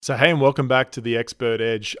So, hey, and welcome back to the Expert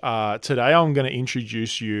Edge. Today, I'm going to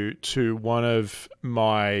introduce you to one of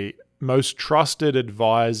my most trusted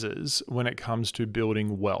advisors when it comes to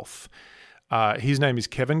building wealth. His name is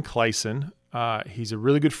Kevin Clayson. He's a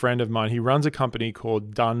really good friend of mine. He runs a company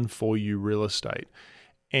called Done For You Real Estate.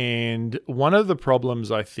 And one of the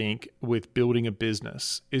problems, I think, with building a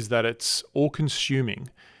business is that it's all consuming.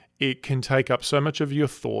 It can take up so much of your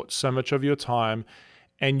thoughts, so much of your time,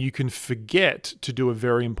 and you can forget to do a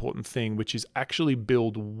very important thing, which is actually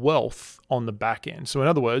build wealth on the back end. So in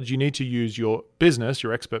other words, you need to use your business,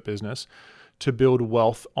 your expert business, to build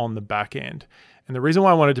wealth on the back end. And the reason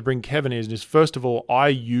why I wanted to bring Kevin is first of all, I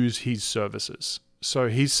use his services. So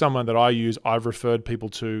he's someone that I use. I've referred people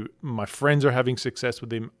to. My friends are having success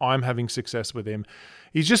with him. I'm having success with him.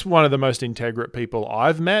 He's just one of the most integrate people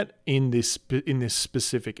I've met in this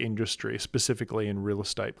specific industry, specifically in real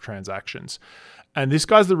estate transactions. And this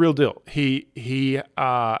guy's the real deal. He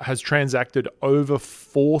has transacted over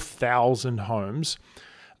 4,000 homes,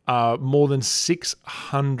 more than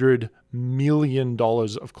 $600 million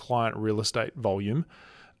of client real estate volume.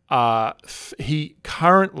 He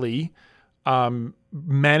currently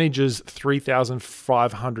manages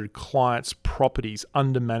 3,500 clients' properties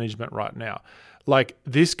under management right now. Like,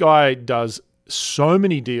 this guy does so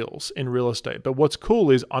many deals in real estate. But what's cool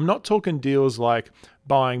is I'm not talking deals like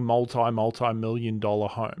buying multi-million dollar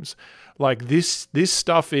homes. Like this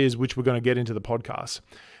stuff is, which we're going to get into the podcast.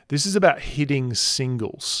 This is about hitting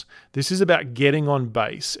singles. This is about getting on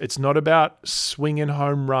base. It's not about swinging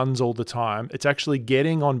home runs all the time. It's actually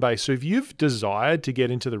getting on base. So if you've desired to get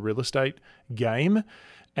into the real estate game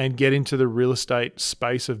and get into the real estate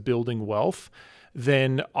space of building wealth,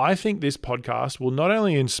 then I think this podcast will not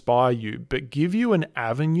only inspire you, but give you an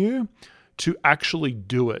avenue to actually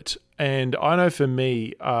do it. And I know for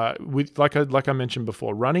me, with like I mentioned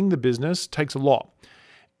before, running the business takes a lot.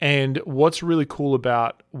 And what's really cool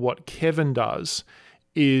about what Kevin does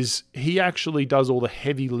is he actually does all the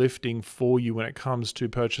heavy lifting for you when it comes to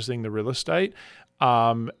purchasing the real estate.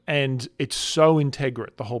 And it's so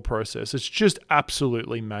integrate, the whole process. It's just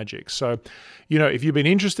absolutely magic. So, if you've been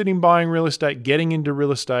interested in buying real estate, getting into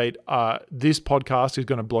real estate, this podcast is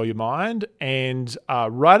going to blow your mind. And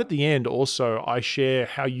right at the end, also, I share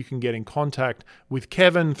how you can get in contact with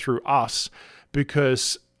Kevin through us,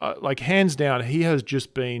 because hands down, he has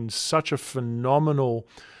just been such a phenomenal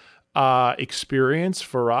experience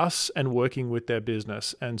for us and working with their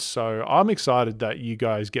business. And so I'm excited that you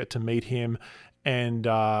guys get to meet him. And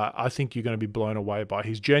I think you're going to be blown away by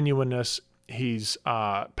his genuineness, his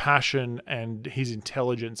passion, and his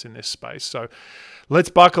intelligence in this space. So let's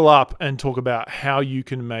buckle up and talk about how you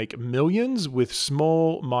can make millions with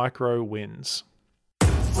small micro wins.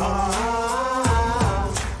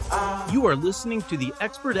 You are listening to the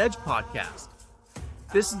Expert Edge podcast.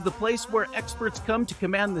 This is the place where experts come to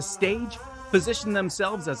command the stage, position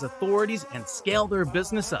themselves as authorities, and scale their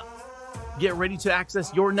business up. Get ready to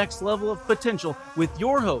access your next level of potential with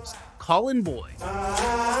your host, Colin Boyd.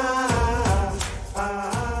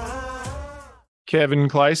 Kevin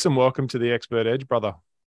Clayson, welcome to the Expert Edge, brother.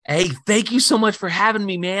 Hey, thank you so much for having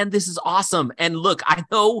me, man. This is awesome. And look, I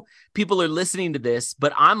know people are listening to this,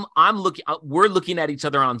 but we're looking at each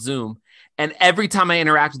other on Zoom. And every time I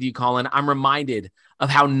interact with you, Colin, I'm reminded of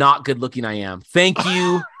how not good looking I am. Thank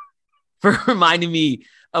you for reminding me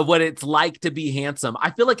of what it's like to be handsome. I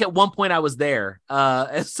feel like at one point I was there.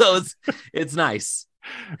 So it's nice.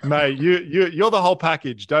 Mate, you're the whole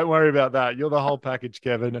package. Don't worry about that. You're the whole package,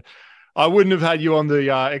 Kevin. I wouldn't have had you on the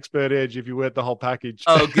Expert Edge if you weren't the whole package.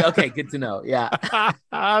 Oh, okay. Good to know. Yeah.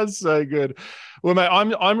 So good. Well, mate,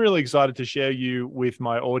 I'm really excited to share you with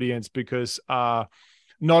my audience because not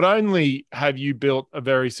only have you built a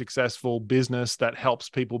very successful business that helps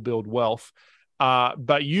people build wealth,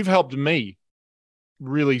 but you've helped me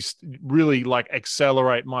really like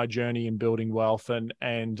accelerate my journey in building wealth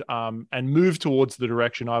and move towards the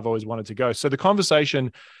direction I've always wanted to go. So the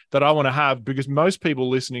conversation that I want to have, because most people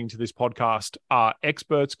listening to this podcast are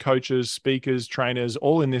experts, coaches, speakers, trainers,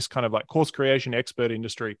 all in this kind of like course creation expert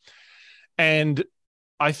industry. And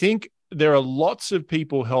I think there are lots of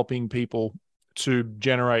people helping people to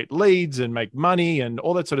generate leads and make money and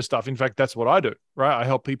all that sort of stuff. In fact, that's what I do, right? I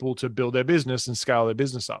help people to build their business and scale their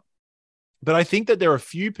business up. But I think that there are a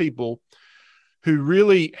few people who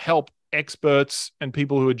really help experts and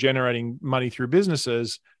people who are generating money through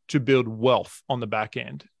businesses to build wealth on the back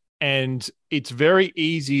end. And it's very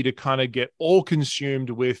easy to kind of get all consumed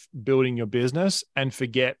with building your business and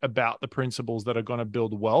forget about the principles that are going to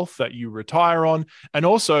build wealth that you retire on, and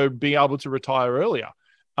also be able to retire earlier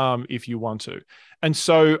if you want to. And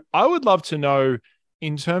so I would love to know,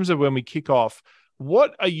 in terms of when we kick off,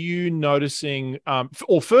 what are you noticing?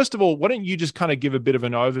 Or first of all, why don't you just kind of give a bit of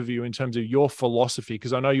an overview in terms of your philosophy?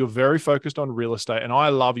 Because I know you're very focused on real estate, and I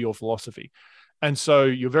love your philosophy. And so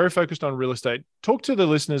you're very focused on real estate. Talk to the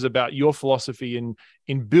listeners about your philosophy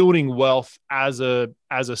in building wealth as a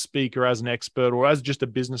speaker, as an expert, or as just a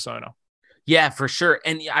business owner. Yeah, for sure.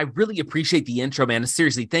 And I really appreciate the intro, man.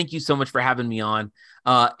 Seriously, thank you so much for having me on.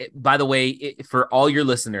 By the way, for all your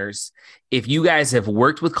listeners, if you guys have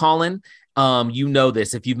worked with Colin, you know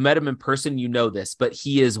this. If you've met him in person, you know this, but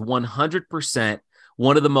he is 100%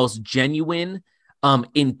 one of the most genuine,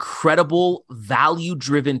 incredible,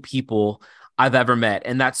 value-driven people I've ever met.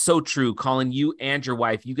 And that's so true. Colin, you and your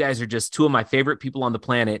wife, you guys are just two of my favorite people on the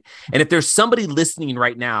planet. And if there's somebody listening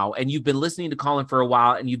right now and you've been listening to Colin for a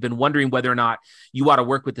while and you've been wondering whether or not you ought to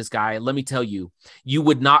work with this guy, let me tell you, you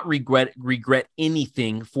would not regret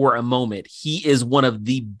anything for a moment. He is one of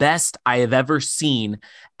the best I have ever seen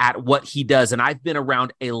at what he does. And I've been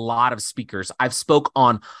around a lot of speakers. I've spoke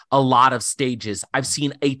on a lot of stages. I've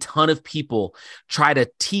seen a ton of people try to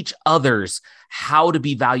teach others how to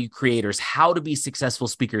be value creators, how to be successful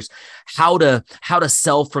speakers, how to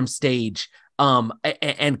sell from stage.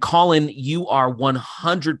 And Colin, you are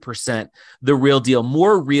 100% the real deal,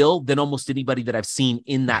 more real than almost anybody that I've seen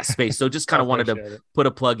in that space. So just kind of wanted to put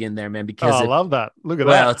a plug in there, man, because I love that. Look at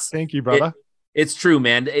that. Thank you, brother. It's true,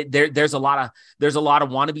 man. There's a lot of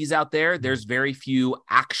wannabes out there. There's very few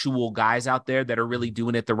actual guys out there that are really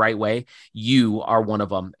doing it the right way. You are one of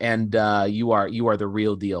them, and you are the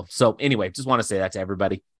real deal. So anyway, just want to say that to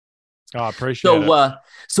everybody. Oh, I appreciate it.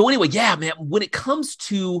 So anyway, yeah, man, when it comes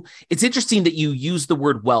to, it's interesting that you use the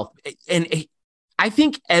word wealth. And I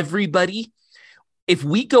think everybody, if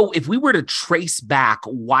we were to trace back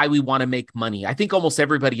why we want to make money, I think almost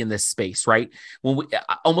everybody in this space, right?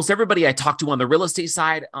 Almost everybody I talk to on the real estate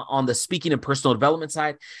side, on the speaking and personal development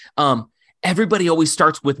side, everybody always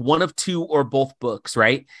starts with one of two or both books,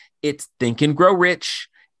 right? It's Think and Grow Rich,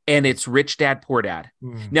 and it's Rich Dad, Poor Dad.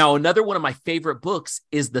 Now, another one of my favorite books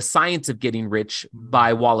is The Science of Getting Rich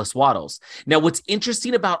by Wallace Wattles. Now, what's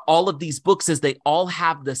interesting about all of these books is they all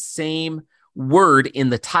have the same word in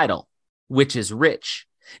the title, which is rich.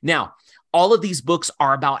 Now, all of these books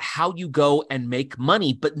are about how you go and make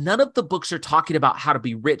money, but none of the books are talking about how to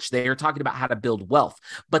be rich. They are talking about how to build wealth,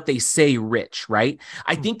 but they say rich, right?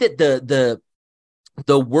 I think that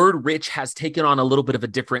the word rich has taken on a little bit of a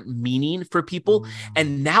different meaning for people.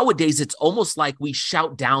 And nowadays it's almost like we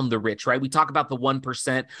shout down the rich, right? We talk about the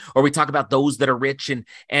 1%, or we talk about those that are rich, and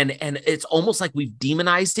it's almost like we've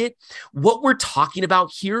demonized it. What we're talking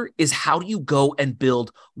about here is, how do you go and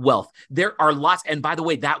build wealth? There are lots. And by the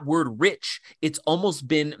way, that word rich, it's almost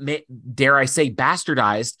been, dare I say,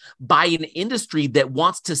 bastardized by an industry that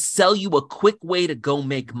wants to sell you a quick way to go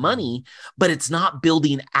make money, but it's not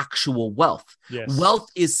building actual wealth. Yes. Wealth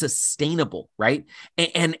is sustainable, right?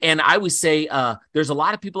 And I always say, there's a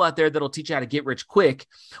lot of people out there that'll teach you how to get rich quick.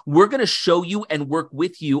 We're going to show you and work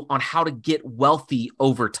with you on how to get wealthy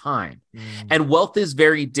over time. And wealth is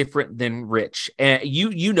very different than rich. And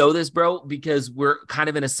you know this, bro, because we're kind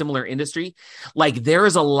of in a similar industry. Like, there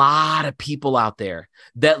is a lot of people out there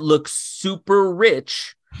that look super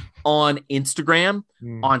rich on Instagram,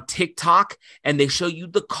 on TikTok, and they show you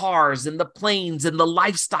the cars and the planes and the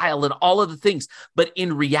lifestyle and all of the things. But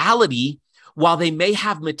in reality, while they may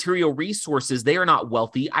have material resources, they are not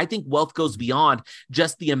wealthy. I think wealth goes beyond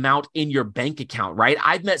just the amount in your bank account, right?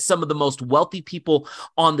 I've met some of the most wealthy people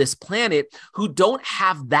on this planet who don't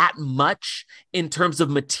have that much in terms of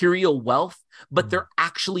material wealth, but they're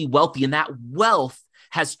actually wealthy. And that wealth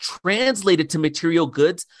has translated to material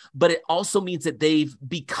goods, but it also means that they've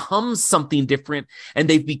become something different, and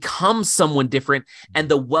they've become someone different. And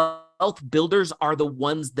the wealth builders are the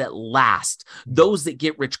ones that last. Those that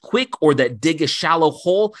get rich quick, or that dig a shallow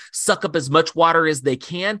hole, suck up as much water as they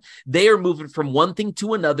can. They are moving from one thing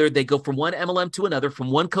to another. They go from one MLM to another,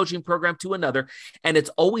 from one coaching program to another. And it's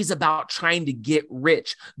always about trying to get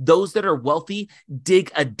rich. Those that are wealthy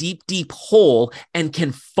dig a deep, deep hole and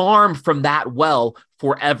can farm from that well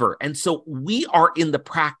forever. And so we are in the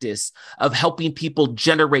practice of helping people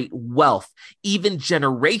generate wealth, even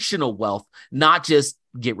generational wealth, not just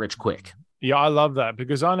get rich quick. Yeah, I love that,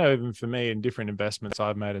 because I know, even for me, in different investments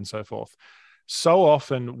I've made and so forth, so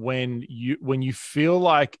often when you feel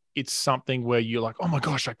like it's something where you're like, oh my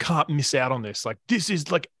gosh, I can't miss out on this. Like, this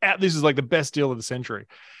is like the best deal of the century.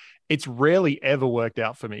 It's rarely ever worked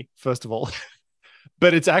out for me, first of all.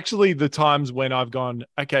 But it's actually the times when I've gone,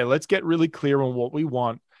 okay, let's get really clear on what we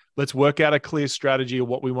want. Let's work out a clear strategy of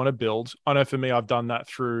what we want to build. I know for me, I've done that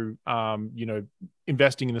through,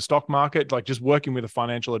 investing in the stock market, like just working with a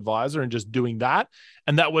financial advisor and just doing that.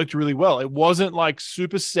 And that worked really well. It wasn't like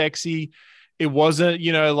super sexy. It wasn't,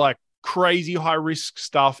 like crazy high risk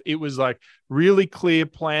stuff. It was like really clear,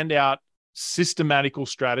 planned out, systematical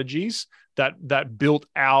strategies that built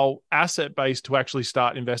our asset base to actually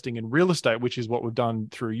start investing in real estate, which is what we've done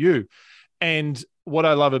through you. And what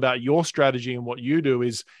I love about your strategy and what you do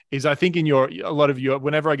is I think a lot of you,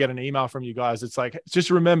 whenever I get an email from you guys, it's like, just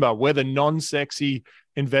remember, we're the non-sexy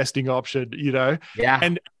investing option, Yeah.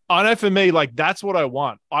 And I know for me, like, that's what I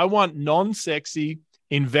want. I want non-sexy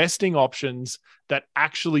investing options that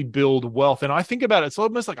actually build wealth. And I think about it, it's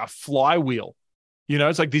almost like a flywheel.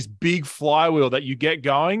 It's like this big flywheel that you get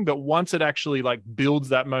going, but once it actually like builds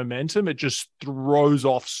that momentum, it just throws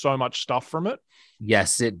off so much stuff from it.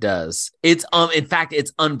 Yes, it does. It's in fact,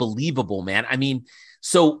 it's unbelievable, man. I mean,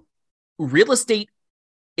 so real estate,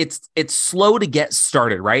 it's slow to get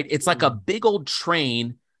started, right? It's like a big old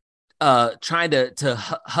train trying to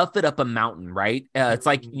huff it up a mountain, right? It's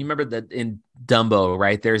like, you remember that in Dumbo,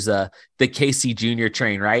 right? There's the Casey Jr.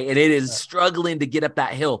 train, right? And it is struggling to get up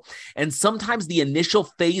that hill. And sometimes the initial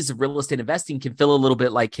phase of real estate investing can feel a little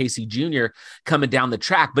bit like Casey Jr. coming down the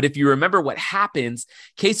track. But if you remember what happens,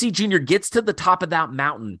 Casey Jr. gets to the top of that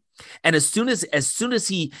mountain. And as soon as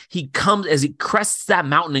he crests that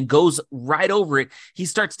mountain and goes right over it, he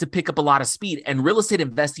starts to pick up a lot of speed. And real estate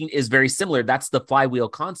investing is very similar. That's the flywheel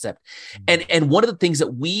concept. And one of the things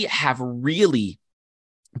that we have really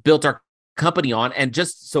built our company on, and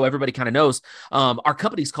just so everybody kind of knows, our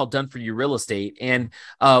company is called Done For You Real Estate, and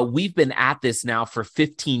we've been at this now for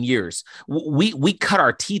 15 years. We cut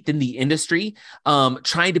our teeth in the industry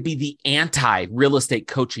trying to be the anti-real estate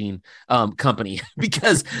coaching company,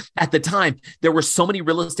 because at the time there were so many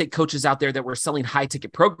real estate coaches out there that were selling high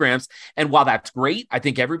ticket programs. And while that's great, I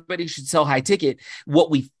think everybody should sell high ticket. What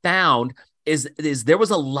we found is there was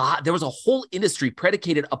a whole industry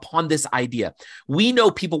predicated upon this idea. We know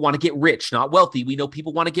people want to get rich, not wealthy. We know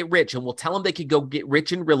people want to get rich, and we'll tell them they could go get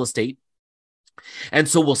rich in real estate. And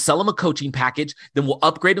so we'll sell them a coaching package, then we'll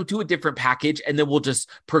upgrade them to a different package, and then we'll just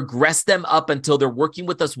progress them up until they're working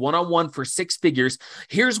with us one-on-one for 6 figures.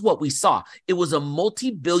 Here's what we saw. It was a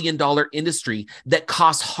multi-billion-dollar industry that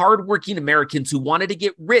cost hardworking Americans who wanted to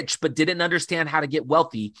get rich but didn't understand how to get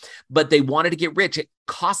wealthy, but they wanted to get rich. It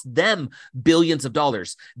cost them billions of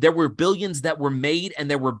dollars. There were billions that were made, and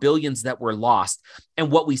there were billions that were lost.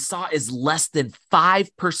 And what we saw is less than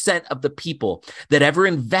 5% of the people that ever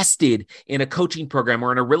invested in a coaching program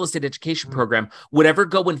or in a real estate education program would ever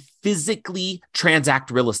go and physically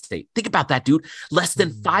transact real estate. Think about that, dude. Less than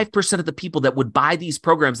 5% of the people that would buy these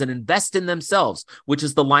programs and invest in themselves, which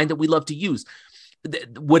is the line that we love to use,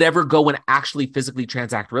 would ever go and actually physically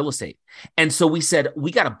transact real estate. And so we said,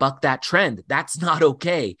 we got to buck that trend. That's not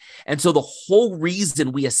okay. And so the whole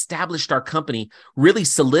reason we established our company, really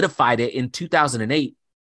solidified it in 2008,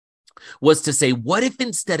 was to say, what if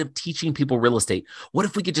instead of teaching people real estate, what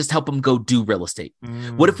if we could just help them go do real estate?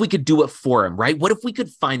 What if we could do it for them, right? What if we could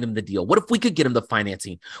find them the deal? What if we could get them the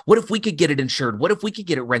financing? What if we could get it insured? What if we could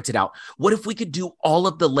get it rented out? What if we could do all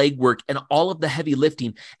of the legwork and all of the heavy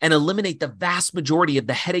lifting and eliminate the vast majority of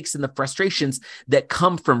the headaches and the frustrations that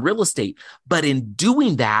come from real estate? But in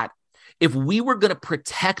doing that, if we were going to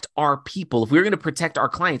protect our people, if we were going to protect our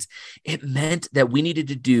clients, it meant that we needed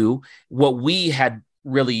to do what we had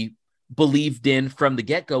really believed in from the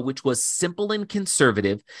get-go, which was simple and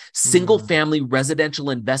conservative, single-family residential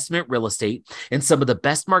investment real estate in some of the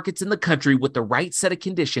best markets in the country with the right set of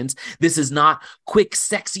conditions. This is not quick,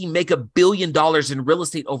 sexy, make $1 billion in real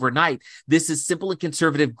estate overnight. This is simple and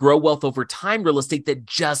conservative, grow wealth over time real estate that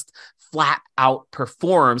just flat out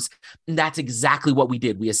performs. And that's exactly what we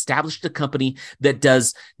did. We established a company that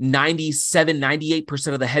does 97,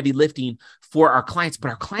 98% of the heavy lifting for our clients, but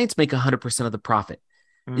our clients make 100% of the profit.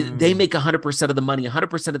 They make 100% of the money,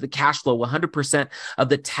 100% of the cash flow, 100% of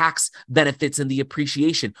the tax benefits and the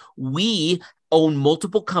appreciation. We own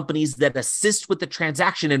multiple companies that assist with the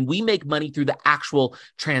transaction, and we make money through the actual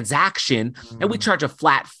transaction, and we charge a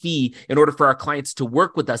flat fee in order for our clients to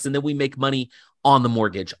work with us. And then we make money on the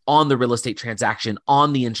mortgage, on the real estate transaction,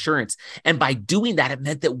 on the insurance. And by doing that, it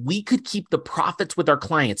meant that we could keep the profits with our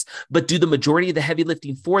clients, but do the majority of the heavy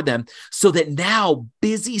lifting for them, so that now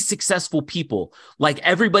busy, successful people like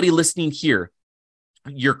everybody listening here,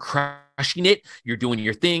 you're crushing it. You're doing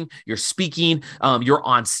your thing. You're speaking. You're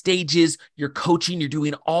on stages. You're coaching. You're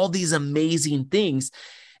doing all these amazing things.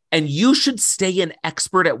 And you should stay an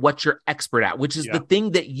expert at what you're expert at, which is Yeah. the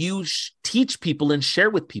thing that you teach people and share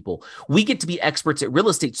with people. We get to be experts at real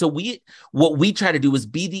estate. So what we try to do is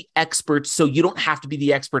be the experts, so you don't have to be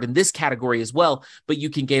the expert in this category as well, but you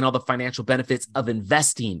can gain all the financial benefits of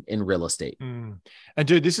investing in real estate. And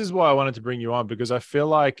dude, this is why I wanted to bring you on, because I feel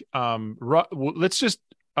like, let's just,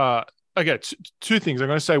 okay, two things. I'm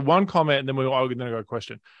going to say one comment and then we're going to go to a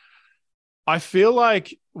question. I feel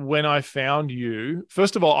like when I found you,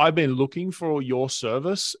 first of all, I've been looking for your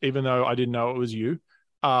service, even though I didn't know it was you,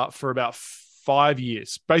 for about 5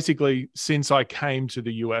 years. Basically, since I came to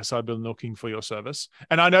the US, I've been looking for your service.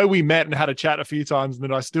 And I know we met and had a chat a few times,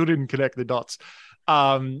 but I still didn't connect the dots.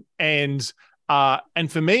 And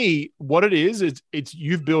for me, what it is, it's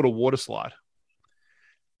you've built a water slide.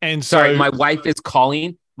 And so, sorry, my wife is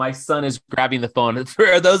calling. My son is grabbing the phone.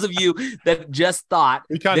 For those of you that just thought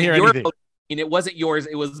we can't hear anything. And it wasn't yours,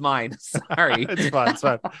 it was mine. Sorry. It's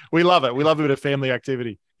fine. We love it. We love a bit of family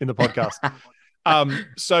activity in the podcast.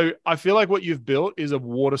 So I feel like what you've built is a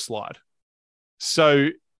water slide. So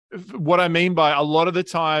what I mean by a lot of the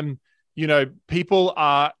time, people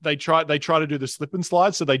they try to do the slip and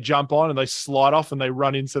slide. So they jump on and they slide off and they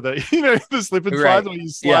run into the, the slip and slides where you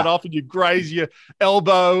slide off and you graze your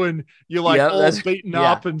elbow and you're like all beaten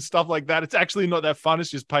up and stuff like that. It's actually not that fun. It's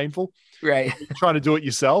just painful. Right. You're trying to do it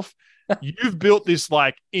yourself. You've built this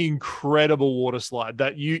like incredible water slide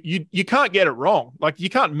that you can't get it wrong. Like you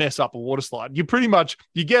can't mess up a water slide. You pretty much,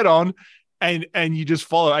 you get on and you just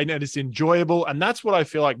follow, and it's enjoyable. And that's what I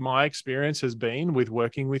feel like my experience has been with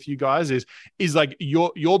working with you guys is like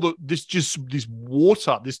this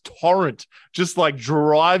water, this torrent just like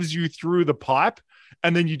drives you through the pipe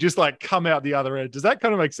and then you just like come out the other end. Does that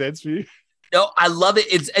kind of make sense for you? No, I love it.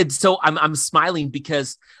 It's so I'm smiling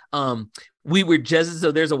because we were just,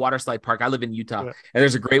 so there's a water slide park. I live in Utah and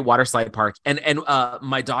there's a great water slide park. And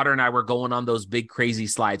my daughter and I were going on those big, crazy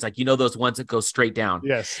slides. Like, those ones that go straight down.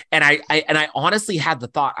 Yes. And I honestly had the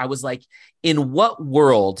thought, I was like, in what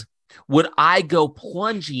world would I go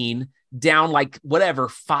plunging down like whatever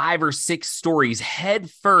 5 or 6 stories head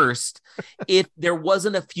first if there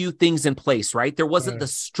wasn't a few things in place, right? There wasn't the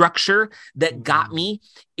structure that got me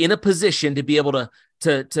in a position to be able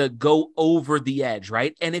to go over the edge,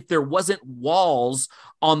 right? And if there wasn't walls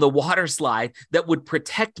on the water slide that would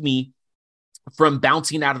protect me from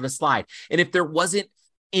bouncing out of the slide, and if there wasn't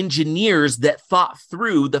engineers that thought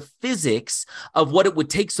through the physics of what it would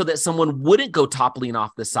take so that someone wouldn't go toppling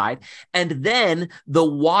off the side. And then the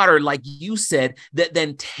water, like you said, that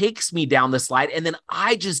then takes me down the slide. And then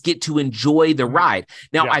I just get to enjoy the ride.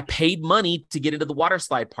 Now I paid money to get into the water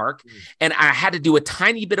slide park and I had to do a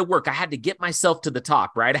tiny bit of work. I had to get myself to the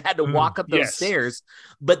top, right? I had to walk up those stairs,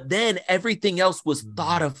 but then everything else was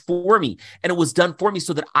thought of for me and it was done for me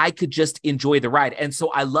so that I could just enjoy the ride. And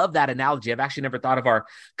so I love that analogy. I've actually never thought of our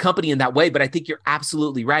company in that way, but I think you're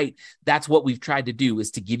absolutely right. That's what we've tried to do,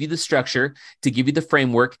 is to give you the structure, to give you the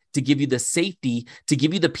framework, to give you the safety, to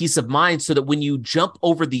give you the peace of mind so that when you jump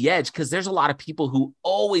over the edge, because there's a lot of people who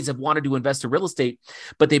always have wanted to invest in real estate,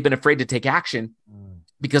 but they've been afraid to take action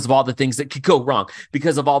because of all the things that could go wrong,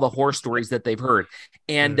 because of all the horror stories that they've heard.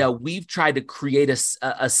 And we've tried to create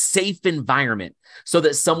a safe environment so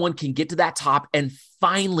that someone can get to that top and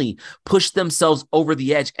finally push themselves over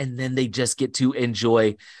the edge, and then they just get to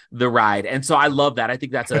enjoy the ride. And so I love that. I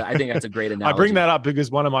think that's a great analogy. I bring that up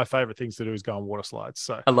because one of my favorite things to do is go on water slides.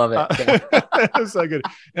 So I love it. So good.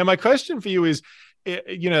 Now, my question for you is,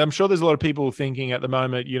 I'm sure there's a lot of people thinking at the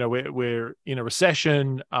moment, we're in a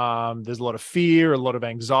recession. There's a lot of fear, a lot of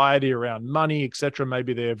anxiety around money, etc.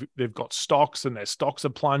 Maybe they've got stocks and their stocks are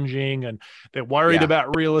plunging and they're worried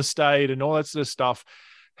about real estate and all that sort of stuff.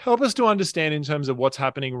 Help us to understand in terms of what's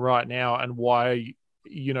happening right now and why,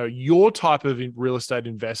 your type of real estate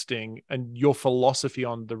investing and your philosophy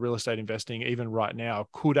on the real estate investing, even right now,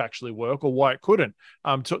 could actually work, or why it couldn't.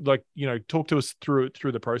 Talk to us through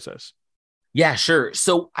the process. Yeah, sure.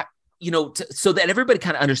 So, so that everybody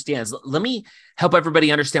kind of understands, let me help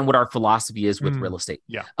everybody understand what our philosophy is with real estate.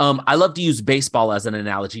 Yeah. I love to use baseball as an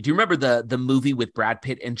analogy. Do you remember the movie with Brad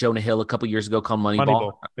Pitt and Jonah Hill a couple years ago called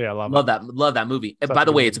Moneyball? Yeah, I love that. Love that movie. And by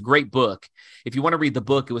the way, it's a great book. If you want to read the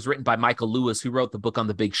book, it was written by Michael Lewis, who wrote the book on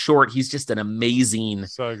The Big Short. He's just an amazing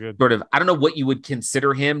so good sort of, I don't know what you would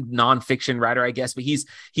consider him, nonfiction writer, I guess, but he's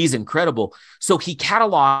incredible. So he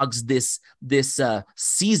catalogs this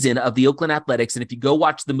season of the Oakland Athletics. And if you go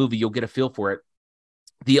watch the movie, you'll get a feel for it.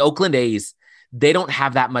 The Oakland A's, they don't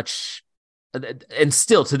have that much and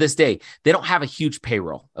still to this day, they don't have a huge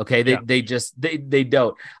payroll. Okay. They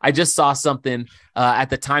don't. I just saw something at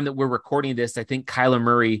the time that we're recording this. I think Kyler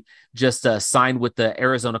Murray just signed with the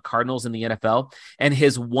Arizona Cardinals in the NFL, and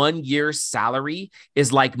his 1 year salary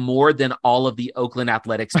is like more than all of the Oakland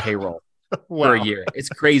Athletics payroll for a year. It's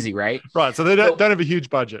crazy, right? Right. So they don't have a huge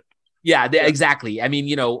budget. Yeah, exactly. I mean,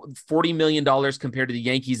 $40 million compared to the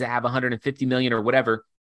Yankees that have 150 million or whatever.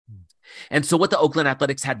 And so what the Oakland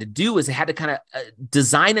Athletics had to do is they had to kind of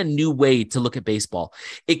design a new way to look at baseball.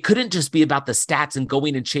 It couldn't just be about the stats and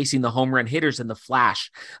going and chasing the home run hitters and the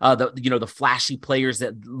flash, the flashy players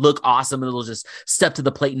that look awesome and it'll just step to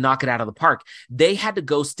the plate and knock it out of the park. They had to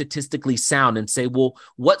go statistically sound and say, well,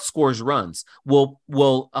 what scores runs?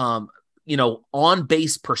 On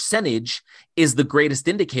base percentage is the greatest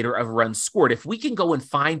indicator of runs scored. If we can go and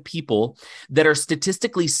find people that are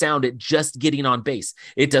statistically sound at just getting on base,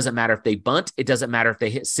 it doesn't matter if they bunt, it doesn't matter if they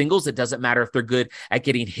hit singles, it doesn't matter if they're good at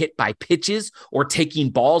getting hit by pitches or taking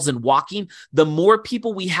balls and walking. The more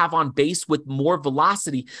people we have on base with more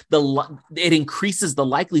velocity, it increases the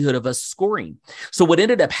likelihood of us scoring. So what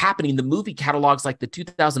ended up happening, the movie catalogs like the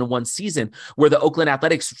 2001 season, where the Oakland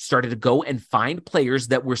Athletics started to go and find players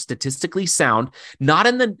that were statistically sound, not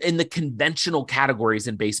in the conventional categories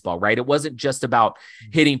in baseball, right? It wasn't just about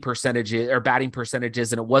hitting percentages or batting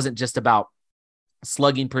percentages, and it wasn't just about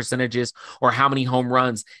slugging percentages or how many home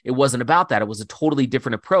runs. It wasn't about that. It was a totally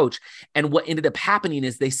different approach. And what ended up happening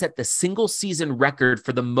is they set the single season record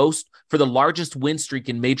for the largest win streak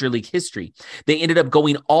in Major League history. They ended up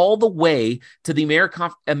going all the way to the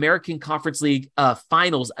American Conference League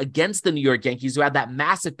finals against the New York Yankees, who had that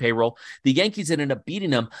massive payroll. The Yankees ended up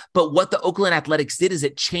beating them. But what the Oakland Athletics did is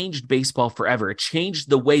it changed baseball forever. It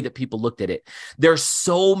changed the way that people looked at it. There's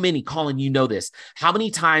so many, Colin, you know this. How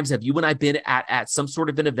many times have you and I been at some sort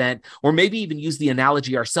of an event, or maybe even use the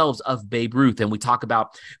analogy ourselves of Babe Ruth? And we talk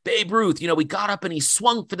about Babe Ruth, we got up and he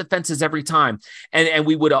swung for the fences every time. And then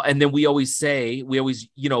we always talk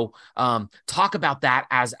about that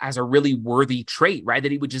as a really worthy trait, right?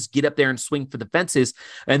 That he would just get up there and swing for the fences.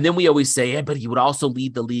 And then we always say, but he would also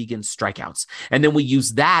lead the league in strikeouts. And then we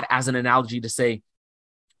use that as an analogy to say,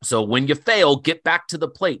 so when you fail, get back to the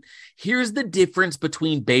plate. Here's the difference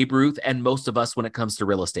between Babe Ruth and most of us when it comes to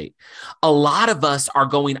real estate. A lot of us are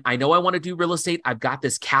going, I know I want to do real estate. I've got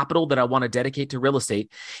this capital that I want to dedicate to real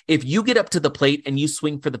estate. If you get up to the plate and you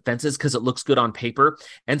swing for the fences because it looks good on paper,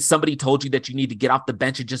 and somebody told you that you need to get off the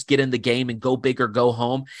bench and just get in the game and go big or go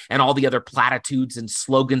home, and all the other platitudes and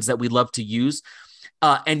slogans that we love to use,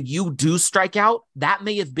 and you do strike out, that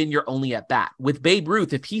may have been your only at bat. With Babe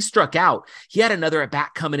Ruth, if he struck out, he had another at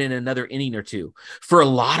bat coming in another inning or two. For a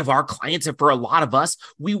lot of our clients and for a lot of us,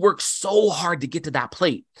 we work so hard to get to that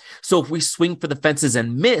plate. So if we swing for the fences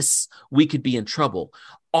and miss, we could be in trouble.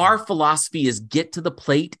 Our philosophy is get to the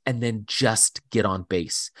plate and then just get on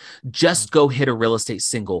base. Just go hit a real estate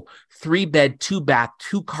single, 3-bed, 2-bath,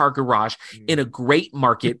 2-car garage in a great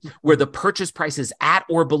market where the purchase price is at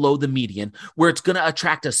or below the median, where it's going to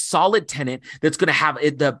attract a solid tenant that's going to have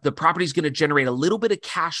the property is going to generate a little bit of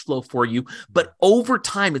cash flow for you, but over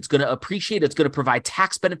time it's going to appreciate. It's going to provide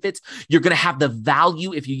tax benefits. You're going to have the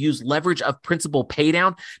value if you use leverage of principal pay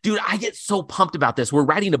down. Dude, I get so pumped about this. We're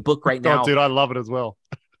writing a book right now. Oh, dude, I love it as well.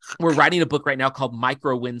 We're writing a book right now called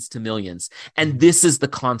Micro Wins to Millions. And this is the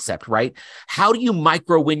concept, right? How do you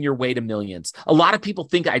micro win your way to millions? A lot of people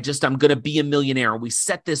think I'm going to be a millionaire. And we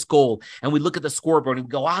set this goal and we look at the scoreboard and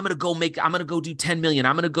we go, I'm going to go do 10 million.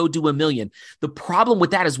 I'm going to go do $1 million. The problem with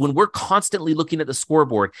that is when we're constantly looking at the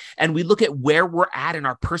scoreboard and we look at where we're at in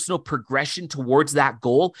our personal progression towards that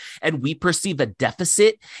goal, and we perceive a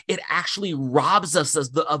deficit, it actually robs us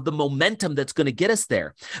of the momentum that's going to get us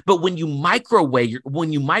there. But when you micro win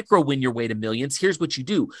your way to millions, here's what you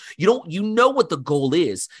do. You know what the goal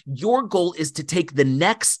is. Your goal is to take the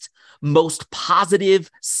next most positive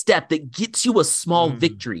step that gets you a small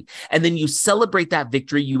victory. And then you celebrate that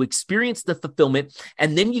victory, you experience the fulfillment,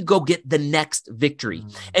 and then you go get the next victory.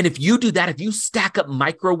 And if you do that, if you stack up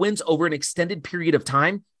micro wins over an extended period of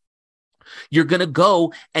time, you're going to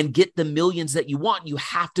go and get the millions that you want. You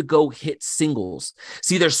have to go hit singles.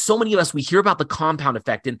 See, there's so many of us, we hear about the compound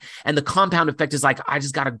effect, and the compound effect is like, I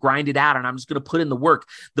just got to grind it out and I'm just going to put in the work.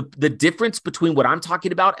 The difference between what I'm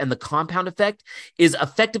talking about and the compound effect is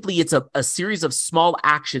effectively it's a series of small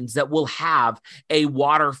actions that will have a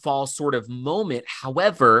waterfall sort of moment.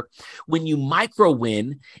 However, when you micro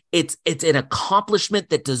win, it's an accomplishment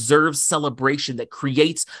that deserves celebration, that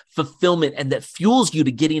creates fulfillment, and that fuels you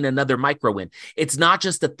to getting another micro micro win. It's not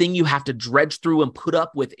just a thing you have to dredge through and put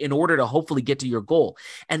up with in order to hopefully get to your goal.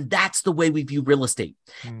 And that's the way we view real estate.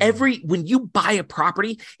 When you buy a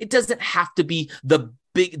property, it doesn't have to be the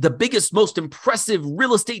biggest, most impressive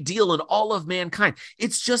real estate deal in all of mankind.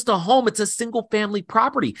 It's just a home. It's a single family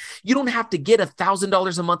property. You don't have to get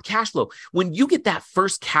 $1,000 a month cash flow. When you get that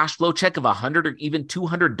first cash flow check of $100 or even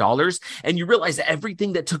 $200, and you realize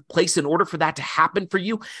everything that took place in order for that to happen for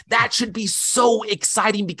you, that should be so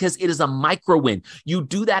exciting because it is a micro win. You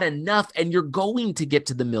do that enough and you're going to get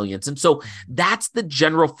to the millions. And so that's the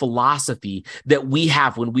general philosophy that we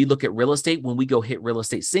have when we look at real estate, when we go hit real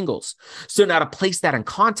estate singles. So now to place that in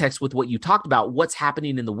context with what you talked about, what's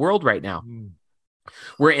happening in the world right now.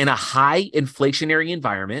 We're in a high inflationary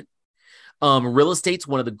environment. Real estate's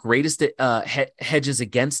one of the greatest hedges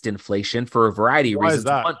against inflation for a variety of reasons.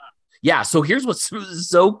 Why is that? Yeah. So here's what's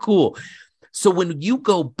so cool. So when you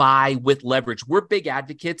go buy with leverage, we're big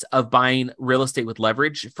advocates of buying real estate with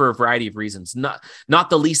leverage for a variety of reasons, not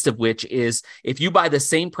the least of which is if you buy the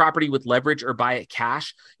same property with leverage or buy it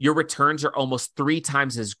cash, your returns are almost 3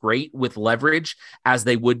 times as great with leverage as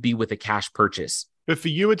they would be with a cash purchase. But for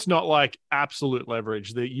you, it's not like absolute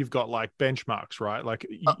leverage that you've got like benchmarks, right? Like,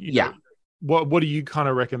 yeah. What do you kind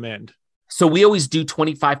of recommend? So we always do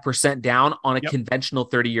 25% down on a conventional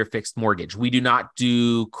 30-year fixed mortgage. We do not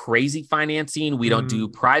do crazy financing. We don't do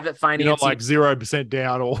private financing. You're not like 0%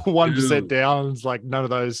 down or 1% down. It's like none of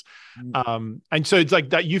those. And so it's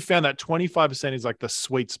like that you found that 25% is like the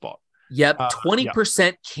sweet spot. Yep.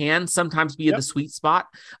 20% can sometimes be the sweet spot.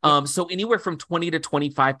 So anywhere from 20 to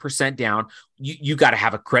 25% down, you got to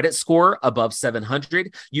have a credit score above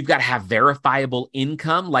 700. You've got to have verifiable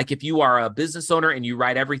income. Like if you are a business owner and you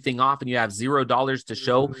write everything off and you have $0 to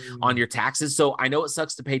show on your taxes. So I know it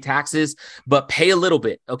sucks to pay taxes, but pay a little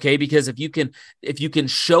bit. Okay. Because if you can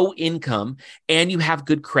show income and you have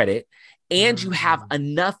good credit, and you have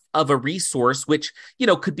enough of a resource, which,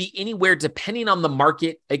 could be anywhere, depending on the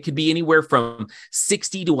market, it could be anywhere from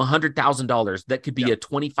 $60,000 to $100,000. That could be a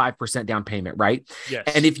 25% down payment, right? Yes.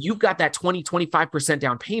 And if you've got that 25%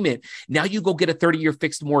 down payment, now you go get a 30-year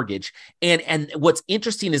fixed mortgage. And what's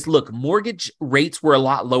interesting is, look, mortgage rates were a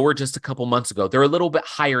lot lower just a couple months ago. They're a little bit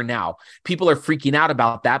higher now. People are freaking out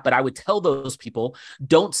about that, but I would tell those people,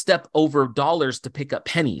 don't step over dollars to pick up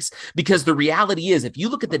pennies. Because the reality is, if you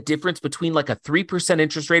look at the difference between like a 3%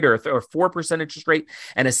 interest rate or a 4% interest rate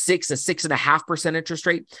and a 6.5% interest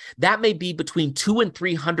rate, that may be between $200 and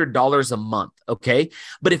 $300 a month. Okay.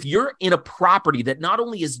 But if you're in a property that not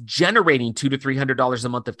only is generating $200 to $300 a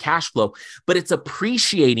month of cash flow, but it's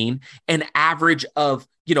appreciating an average of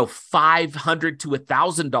 $500 to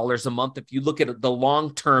 $1,000 a month. If you look at the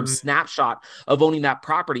long-term snapshot of owning that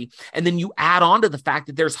property, and then you add on to the fact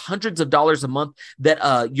that there's hundreds of dollars a month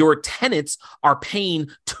that your tenants are paying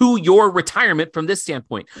to your retirement from this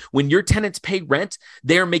standpoint. When your tenants pay rent,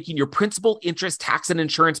 they're making your principal, interest, tax, and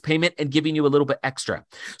insurance payment and giving you a little bit extra.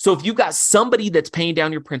 So if you've got somebody that's paying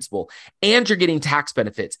down your principal and you're getting tax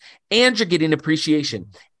benefits and you're getting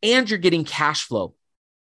appreciation and you're getting cash flow,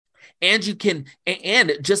 and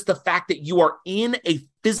just the fact that you are in a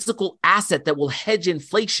physical asset that will hedge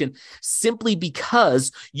inflation simply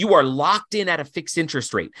because you are locked in at a fixed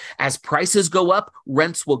interest rate. As prices go up,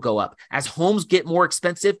 rents will go up. As homes get more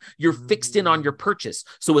expensive, you're fixed in on your purchase.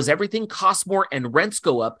 So as everything costs more and rents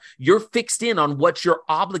go up, you're fixed in on what you're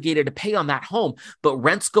obligated to pay on that home. But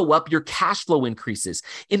rents go up, your cash flow increases.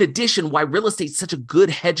 In addition, why real estate is such a good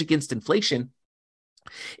hedge against inflation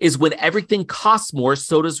is when everything costs more,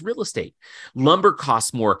 so does real estate. Lumber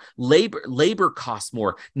costs more, labor costs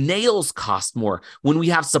more, nails cost more. When we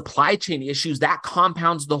have supply chain issues, that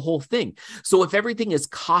compounds the whole thing. So if everything is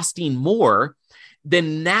costing more,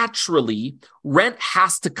 then naturally rent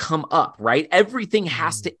has to come up, right? Everything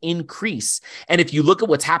has to increase. And if you look at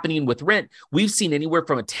what's happening with rent, we've seen anywhere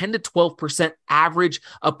from a 10 to 12% average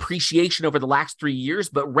appreciation over the last 3 years,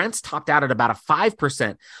 but rent's topped out at about a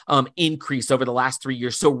 5% increase over the last 3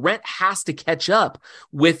 years. So rent has to catch up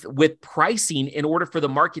with pricing in order for the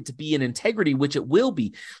market to be in integrity, which it will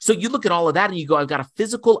be. So you look at all of that and you go, I've got a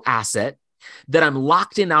physical asset that I'm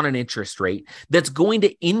locked in on an interest rate that's going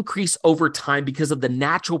to increase over time because of the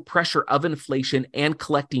natural pressure of inflation and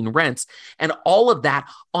collecting rents and all of that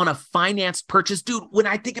on a financed purchase. Dude, when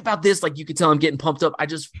I think about this, like you can tell I'm getting pumped up.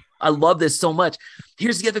 I love this so much.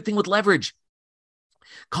 Here's the other thing with leverage.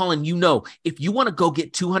 Colin, if you want to go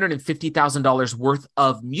get $250,000 worth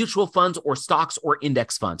of mutual funds or stocks or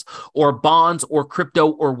index funds or bonds or crypto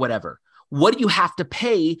or whatever, What do you have to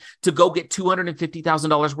pay to go get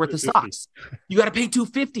 $250,000 worth of stocks? You got to pay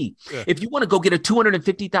 $250. Yeah. If you want to go get a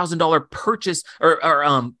 $250,000 purchase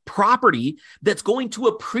or property that's going to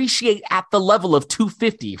appreciate at the level of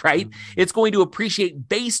 $250, right? It's going to appreciate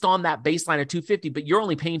based on that baseline of $250, but you're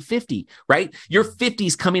only paying $50, right? Your $50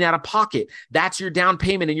 is coming out of pocket. That's your down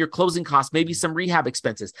payment and your closing costs, maybe some rehab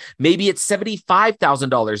expenses. Maybe it's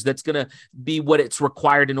 $75,000 that's going to be what it's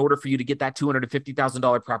required in order for you to get that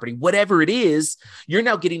 $250,000 property. Whatever it is, you're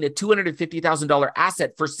now getting a $250,000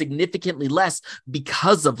 asset for significantly less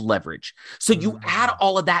because of leverage. So you add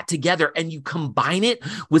all of that together and you combine it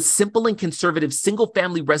with simple and conservative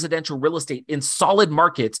single-family residential real estate in solid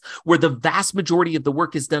markets where the vast majority of the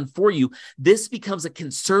work is done for you. This becomes a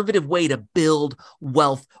conservative way to build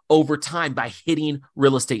wealth over time by hitting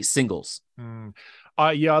real estate singles.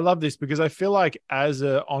 Yeah, I love this because I feel like as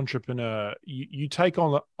an entrepreneur, you take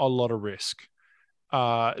on a lot of risk.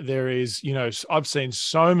 There is, I've seen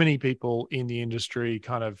so many people in the industry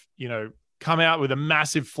kind of, come out with a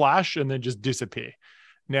massive flash and then just disappear.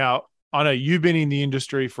 Now, I know you've been in the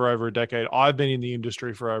industry for over a decade. I've been in the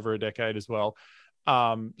industry for over a decade as well.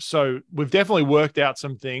 So we've definitely worked out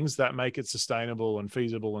some things that make it sustainable and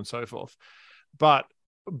feasible and so forth. But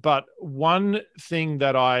one thing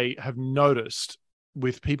that I have noticed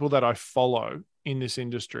with people that I follow in this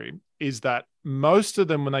industry is that most of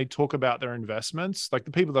them, when they talk about their investments, like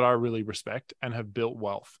the people that I really respect and have built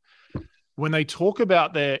wealth, when they talk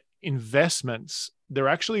about their investments, they're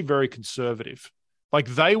actually very conservative. Like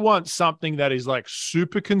they want something that is like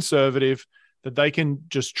super conservative that they can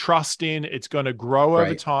just trust in. It's going to grow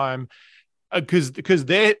over time because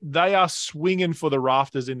they are swinging for the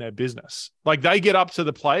rafters in their business. Like they get up to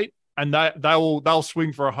the plate and they'll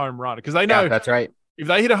swing for a home run because they know that's right. If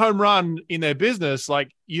they hit a home run in their business,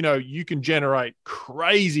 like, you can generate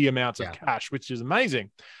crazy amounts of cash, which is amazing.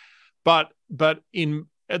 But in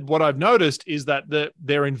what I've noticed is that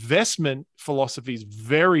their investment philosophy is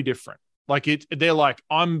very different. Like they're like,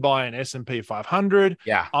 I'm buying S&P 500.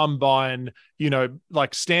 Yeah. I'm buying,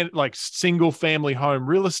 like single family home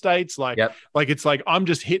real estates. Like it's like, I'm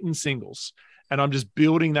just hitting singles and I'm just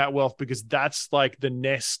building that wealth because that's like the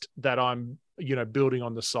nest that I'm, building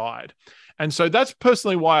on the side. And so that's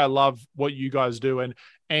personally why I love what you guys do.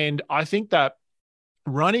 And I think that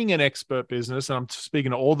running an expert business, and I'm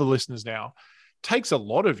speaking to all the listeners now, takes a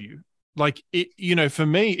lot of you. Like it, for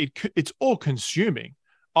me, it's all consuming.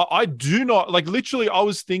 I do not like literally. I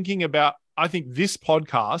was thinking about, I think this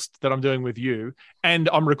podcast that I'm doing with you, and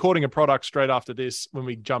I'm recording a product straight after this when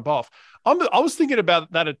we jump off. I was thinking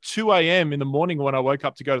about that at 2 a.m. in the morning when I woke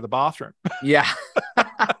up to go to the bathroom. Yeah.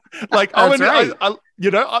 Like,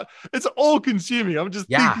 it's all consuming. I'm just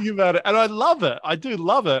thinking about it and I love it. I do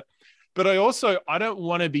love it. But I don't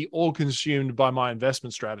want to be all consumed by my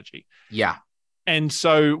investment strategy. Yeah. And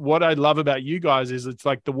so what I love about you guys is it's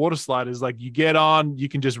like the water slide is like you get on, you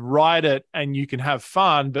can just ride it and you can have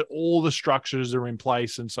fun, but all the structures are in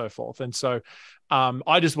place and so forth. And so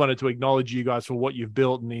I just wanted to acknowledge you guys for what you've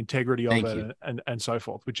built and the integrity of it and so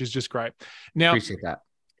forth, which is just great. Now, appreciate that.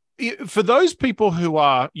 For those people who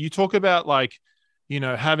you talk about like,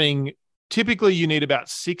 having typically you need about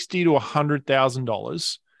 $60,000 to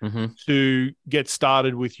 $100,000 to get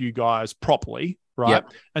started with you guys properly. Right.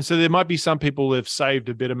 Yep. And so there might be some people who have saved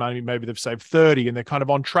a bit of money. Maybe they've saved 30 and they're kind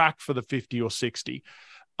of on track for the 50 or 60.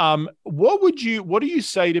 What do you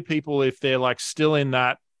say to people if they're like still in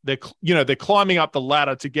that, they're climbing up the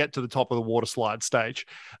ladder to get to the top of the water slide stage?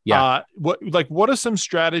 Yeah. What are some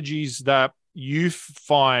strategies that you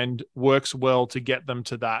find works well to get them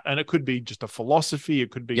to that? And it could be just a philosophy.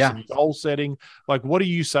 It could be some goal setting. Like, what do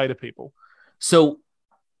you say to people? So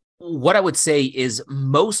what I would say is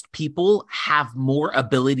most people have more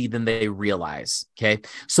ability than they realize. Okay.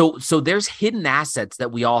 So there's hidden assets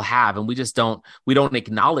that we all have, and we don't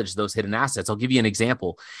acknowledge those hidden assets. I'll give you an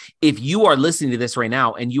example. If you are listening to this right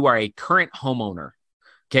now and you are a current homeowner,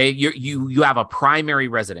 okay, you have a primary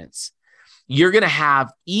residence, you're going to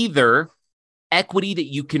have either equity that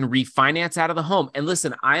you can refinance out of the home. And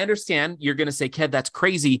listen, I understand you're going to say, Kev, that's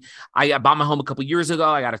crazy. I bought my home a couple of years ago.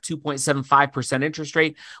 I got a 2.75% interest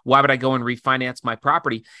rate. Why would I go and refinance my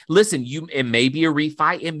property? Listen, it may be a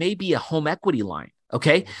refi. It may be a home equity line.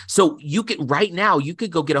 Okay. So you could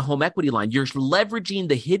go get a home equity line. You're leveraging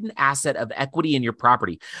the hidden asset of equity in your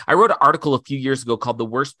property. I wrote an article a few years ago called The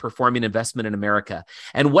Worst Performing Investment in America.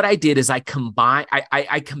 And what I did is I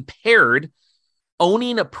compared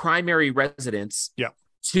owning a primary residence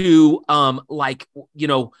to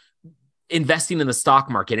investing in the stock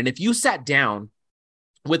market. And if you sat down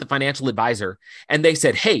with a financial advisor, and they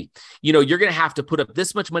said, hey, you're going to have to put up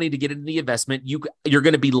this much money to get into the investment. You're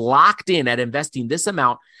going to be locked in at investing this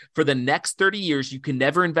amount for the next 30 years. You can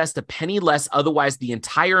never invest a penny less. Otherwise, the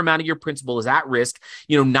entire amount of your principal is at risk.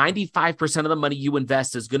 95% of the money you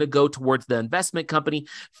invest is going to go towards the investment company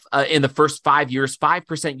in the first 5 years.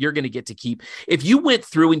 5% you're going to get to keep. If you went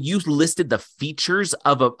through and you listed the features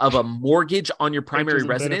of a mortgage on your primary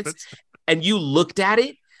residence and you looked at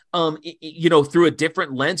it, through a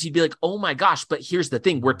different lens, you'd be like, oh my gosh, but here's the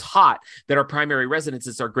thing. We're taught that our primary residence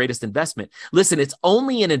is our greatest investment. Listen, it's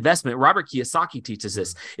only an investment. Robert Kiyosaki teaches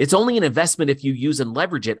this. It's only an investment if you use and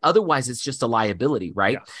leverage it. Otherwise, it's just a liability,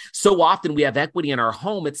 right? Yeah. So often we have equity in our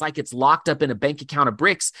home. It's like it's locked up in a bank account of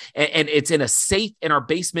bricks and it's in a safe in our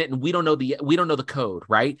basement and we don't know the code,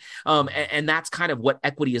 right? And that's kind of what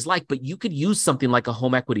equity is like. But you could use something like a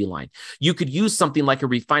home equity line. You could use something like a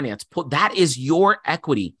refinance. That is your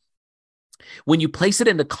equity. When you place it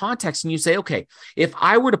into context and you say, okay, if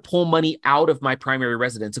I were to pull money out of my primary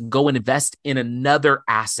residence and go and invest in another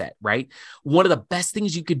asset, right? One of the best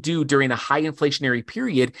things you could do during a high inflationary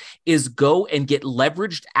period is go and get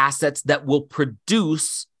leveraged assets that will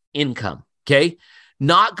produce income, okay?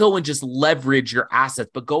 Not go and just leverage your assets,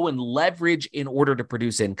 but go and leverage in order to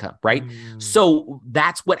produce income, right? So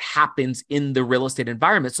that's what happens in the real estate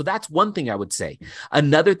environment. So that's one thing I would say.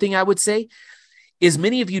 Another thing I would say is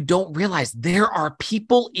many of you don't realize there are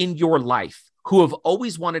people in your life who have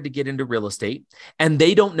always wanted to get into real estate and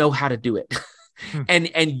they don't know how to do it. And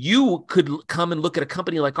you could come and look at a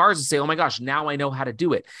company like ours and say, oh my gosh, now I know how to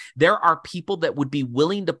do it. There are people that would be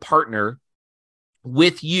willing to partner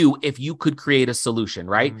with you if you could create a solution,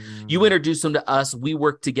 right? You introduce them to us. We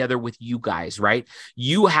work together with you guys, right?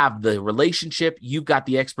 You have the relationship. You've got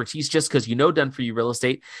the expertise just because done for you real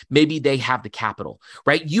estate. Maybe they have the capital,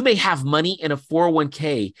 right? You may have money in a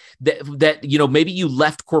 401k that maybe you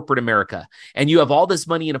left corporate America and you have all this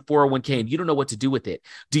money in a 401k and you don't know what to do with it.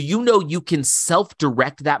 Do you know you can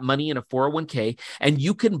self-direct that money in a 401k and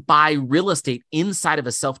you can buy real estate inside of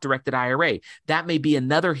a self-directed IRA? That may be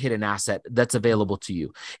another hidden asset that's available to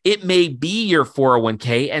you. It may be your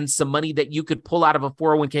 401k and some money that you could pull out of a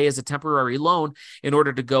 401k as a temporary loan in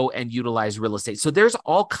order to go and utilize real estate. So there's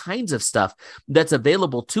all kinds of stuff that's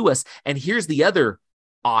available to us. And here's the other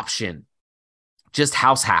option, just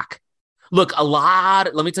house hack. Look,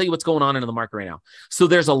 let me tell you what's going on in the market right now. So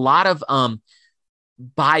there's a lot of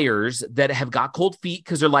buyers that have got cold feet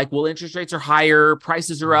because they're like, well, interest rates are higher,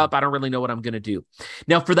 prices are up. I don't really know what I'm going to do.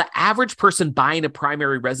 Now, for the average person buying a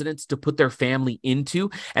primary residence to put their family into,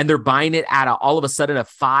 and they're buying it at all of a sudden a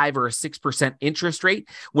 5 or a 6% interest rate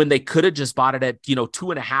when they could have just bought it at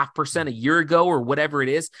 2.5% a year ago or whatever it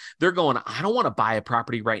is, they're going, I don't want to buy a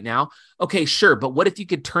property right now. Okay, sure. But what if you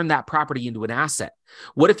could turn that property into an asset?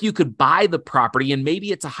 What if you could buy the property and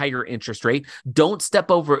maybe it's a higher interest rate? Don't step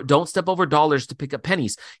over dollars to pick up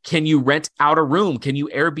pennies. Can you rent out a room? Can you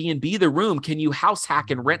Airbnb the room? Can you house hack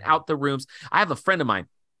and rent out the rooms? I have a friend of mine.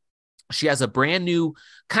 She has a brand new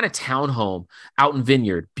kind of townhome out in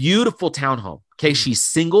Vineyard, beautiful townhome. Okay. She's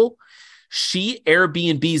single. She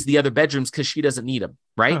Airbnbs the other bedrooms because she doesn't need them.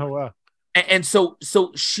 Right. Oh, wow. And so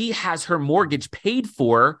she has her mortgage paid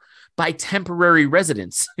for by temporary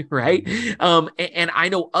residents, right? And I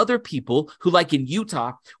know other people who, like in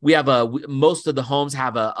Utah, we have most of the homes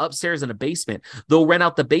have a upstairs and a basement. They'll rent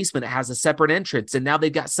out the basement. It has a separate entrance. And now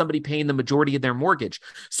they've got somebody paying the majority of their mortgage.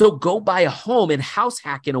 So go buy a home and house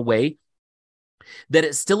hack in a way that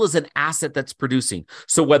it still is an asset that's producing.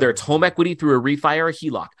 So whether it's home equity through a refi or a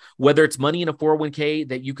HELOC, whether it's money in a 401k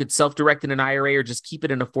that you could self-direct in an IRA or just keep it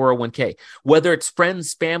in a 401k, whether it's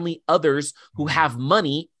friends, family, others who have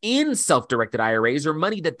money in self-directed IRAs or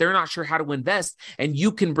money that they're not sure how to invest, and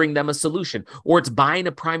you can bring them a solution, or it's buying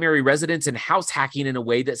a primary residence and house hacking in a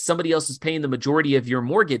way that somebody else is paying the majority of your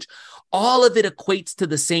mortgage. All of it equates to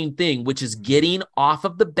the same thing, which is getting off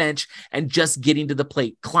of the bench and just getting to the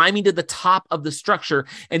plate, climbing to the top of the structure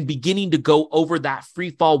and beginning to go over that free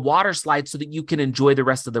fall water slide so that you can enjoy the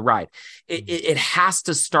rest of the ride. It has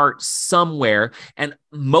to start somewhere. And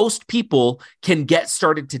most people can get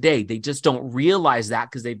started today. They just don't realize that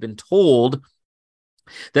because they've been told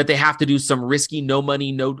that they have to do some risky, no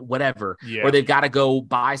money, no whatever, or they've got to go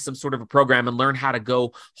buy some sort of a program and learn how to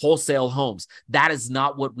go wholesale homes. That is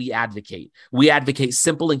not what we advocate. We advocate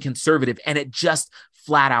simple and conservative, and it just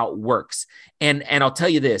flat out works. And I'll tell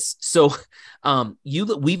you this. So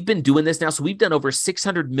we've been doing this now. So we've done over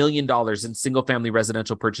 $600 million in single family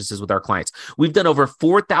residential purchases with our clients. We've done over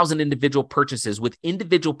 4,000 individual purchases with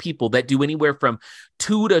individual people that do anywhere from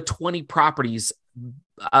 2 to 20 properties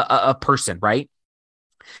a person, right?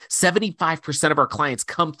 75% of our clients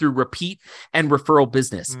come through repeat and referral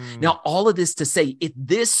business. Now, all of this to say, if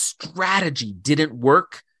this strategy didn't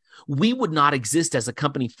work, we would not exist as a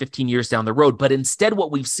company 15 years down the road. But instead,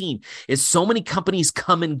 what we've seen is so many companies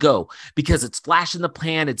come and go because it's flash in the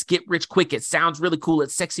pan, it's get rich quick, it sounds really cool,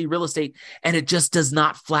 it's sexy real estate, and it just does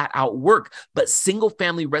not flat out work. But single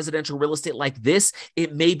family residential real estate like this,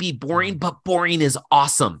 it may be boring, but boring is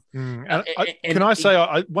awesome. Can I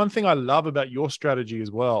say one thing I love about your strategy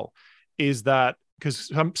as well is that,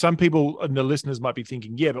 because some people and the listeners might be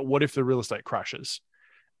thinking, yeah, but what if the real estate crashes?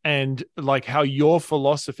 And like how your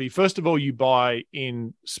philosophy, first of all, you buy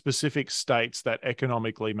in specific states that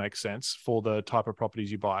economically make sense for the type of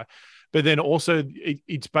properties you buy. But then also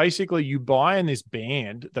it's basically you buy in this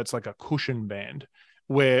band that's like a cushion band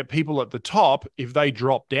where people at the top, if they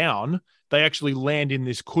drop down, they actually land in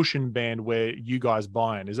this cushion band where you guys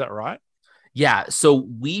buy in. Is that right? Yeah. So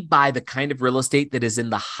we buy the kind of real estate that is in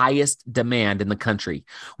the highest demand in the country,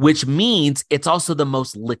 which means it's also the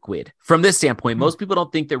most liquid. From this standpoint, most people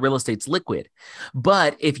don't think that real estate's liquid.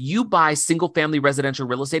 But if you buy single family residential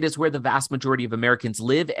real estate, it's where the vast majority of Americans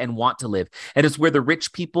live and want to live. And it's where the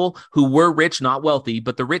rich people who were rich, not wealthy,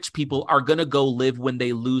 but the rich people are going to go live when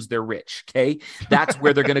they lose their rich. Okay. That's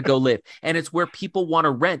where they're going to go live. And it's where people want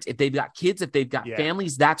to rent. If they've got kids, if they've got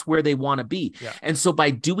families, that's where they want to be. Yeah. And so by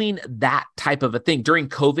doing that type of a thing during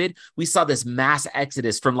COVID, we saw this mass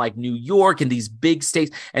exodus from like New York and these big states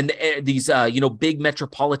and these big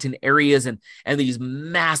metropolitan areas and these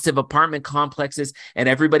massive apartment complexes. And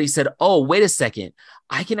everybody said, oh, wait a second,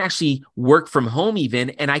 I can actually work from home even,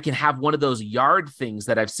 and I can have one of those yard things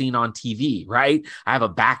that I've seen on TV, right? I have a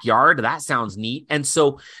backyard. That sounds neat. And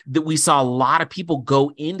so we saw a lot of people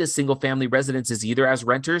go into single family residences either as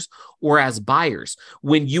renters or as buyers.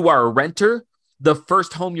 When you are a renter, the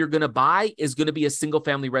first home you're going to buy is going to be a single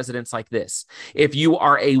family residence like this. If you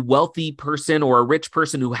are a wealthy person or a rich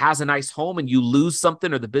person who has a nice home and you lose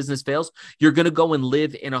something or the business fails, you're going to go and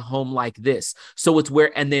live in a home like this. So it's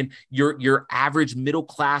where, and then your average middle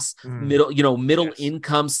class, middle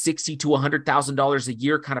income, $60,000 to $100,000 a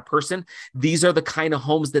year kind of person. These are the kind of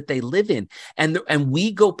homes that they live in. And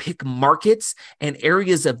we go pick markets and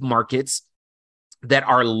areas of markets that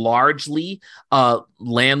are largely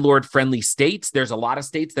landlord-friendly states. There's a lot of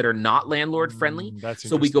states that are not landlord-friendly.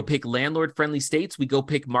 So we go pick landlord-friendly states. We go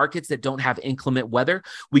pick markets that don't have inclement weather.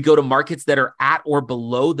 We go to markets that are at or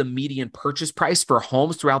below the median purchase price for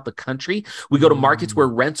homes throughout the country. We go to markets where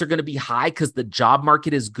rents are going to be high because the job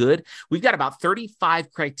market is good. We've got about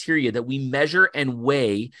 35 criteria that we measure and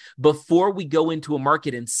weigh before we go into a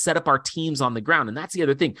market and set up our teams on the ground. And that's the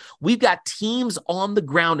other thing. We've got teams on the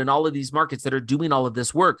ground in all of these markets that are doing all of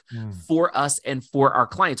this work for us and for our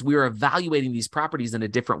clients. We are evaluating these properties in a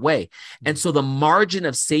different way. And so the margin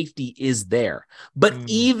of safety is there. But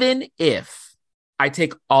even if I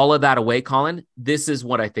take all of that away, Colin, this is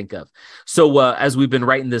what I think of. So as we've been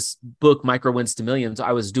writing this book, Micro Wins to Millions,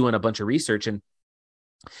 I was doing a bunch of research. And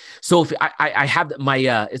so if I have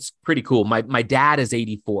it's pretty cool. My dad is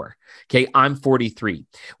 84. Okay. I'm 43.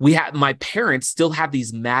 My parents still have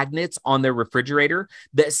these magnets on their refrigerator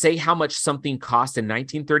that say how much something cost in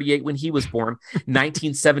 1938 when he was born,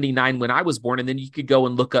 1979 when I was born. And then you could go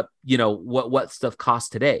and look up, what stuff costs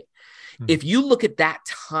today. If you look at that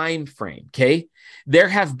time frame, okay, there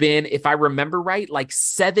have been, if I remember right, like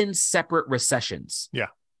 7 separate recessions. Yeah.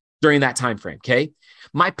 During that time frame, okay?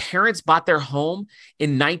 My parents bought their home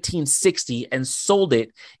in 1960 and sold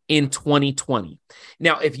it in 2020.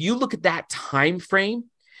 Now, if you look at that time frame,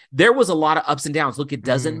 there was a lot of ups and downs. Look, it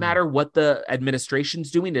doesn't matter what the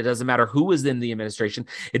administration's doing. It doesn't matter who is in the administration.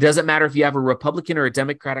 It doesn't matter if you have a Republican or a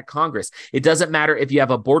Democratic Congress. It doesn't matter if you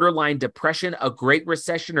have a borderline depression, a great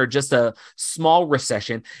recession, or just a small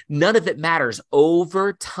recession. None of it matters.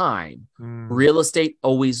 Over time, real estate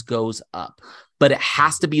always goes up. But it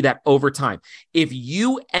has to be that over time. If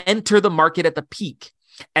you enter the market at the peak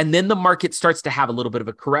and then the market starts to have a little bit of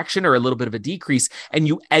a correction or a little bit of a decrease and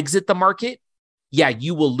you exit the market, yeah,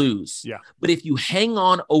 you will lose. Yeah. But if you hang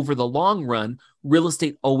on over the long run, real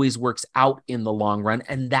estate always works out in the long run.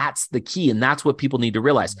 And that's the key. And that's what people need to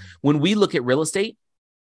realize. When we look at real estate,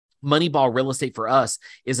 Moneyball real estate for us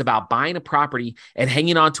is about buying a property and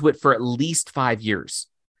hanging on to it for at least 5 years.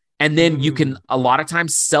 And then you can a lot of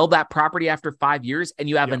times sell that property after 5 years and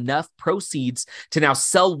you have enough proceeds to now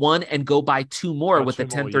sell one and go buy 2 more with the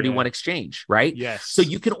 1031 exchange, right? Yes. So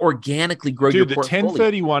you can organically grow your portfolio. The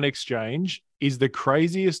 1031 exchange is the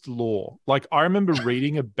craziest law. Like I remember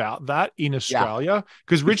reading about that in Australia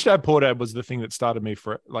because Rich Dad Poor Dad was the thing that started me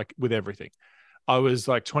with everything. I was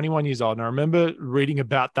like 21 years old. And I remember reading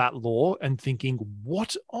about that law and thinking,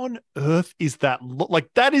 what on earth is that law? Like,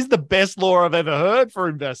 that is the best law I've ever heard for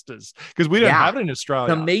investors, because we don't have it in It's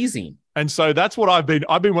Australia. amazing. And so that's what I've been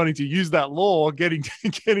wanting to use that law getting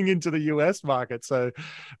into the US market. So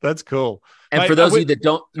that's cool. And Mate, for those of you that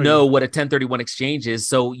don't know what a 1031 exchange is,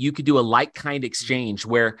 so you could do a like kind exchange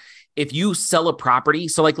where if you sell a property,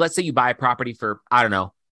 so like let's say you buy a property for, I don't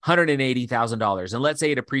know, $180,000, and let's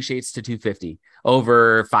say it appreciates to 250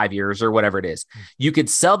 over 5 years or whatever it is. You could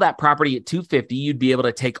sell that property at 250. You'd be able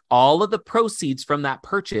to take all of the proceeds from that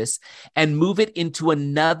purchase and move it into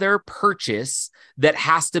another purchase that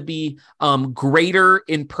has to be greater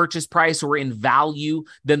in purchase price or in value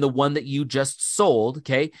than the one that you just sold.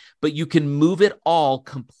 Okay. But you can move it all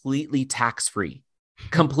completely tax-free.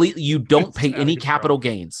 Completely, you don't pay any capital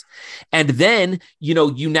gains. And then,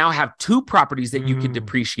 you now have two properties that you can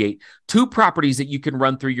depreciate, two properties that you can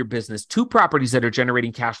run through your business, two properties that are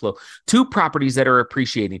generating cash flow, two properties that are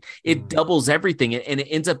appreciating. It doubles everything, and it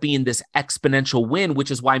ends up being this exponential win, which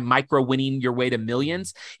is why micro winning your way to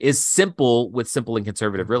millions is simple with simple and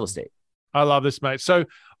conservative real estate. I love this, mate. So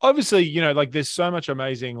obviously, like there's so much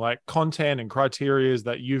amazing like content and criteria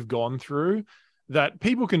that you've gone through that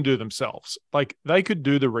people can do themselves. Like they could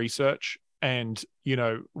do the research and,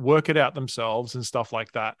 work it out themselves and stuff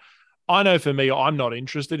like that. I know for me, I'm not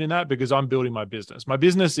interested in that because I'm building my business. My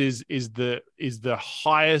business is the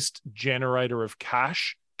highest generator of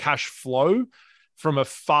cash flow from a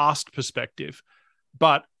fast perspective.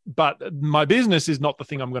 But my business is not the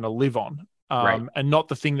thing I'm going to live on. Right. And not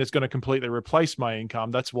the thing that's going to completely replace my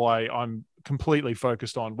income. That's why I'm completely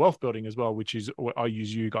focused on wealth building as well, which is I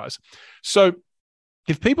use you guys. So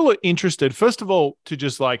if people are interested, first of all, to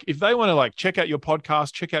just like, if they want to like check out your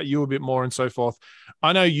podcast, check out you a bit more and so forth.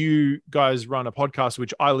 I know you guys run a podcast,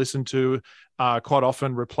 which I listen to quite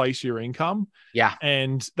often, Replace Your Income. Yeah.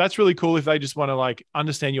 And that's really cool if they just want to like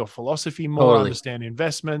understand your philosophy more, understand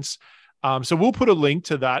investments. So we'll put a link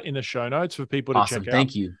to that in the show notes for people to check out.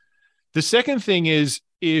 Thank you. The second thing is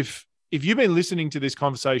if you've been listening to this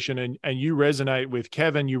conversation and you resonate with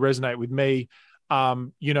Kevin, you resonate with me,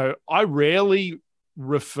 I rarely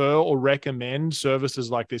refer or recommend services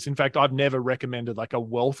like this. In fact, I've never recommended like a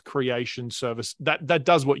wealth creation service that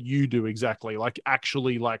does what you do exactly, like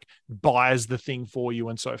actually like buys the thing for you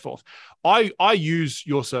and so forth. I use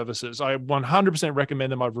your services. I 100%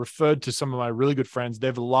 recommend them. I've referred to some of my really good friends.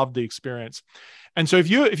 They've loved the experience. And so if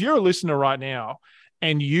you're a listener right now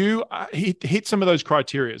and you hit some of those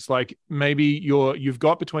criteria, like maybe you've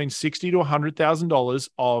got between $60,000 to $100,000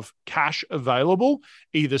 of cash available,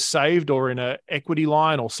 either saved or in an equity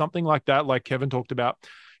line or something like that, like Kevin talked about.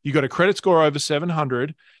 You got a credit score over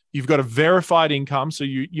 700. You've got a verified income, so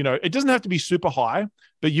it doesn't have to be super high,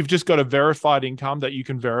 but you've just got a verified income that you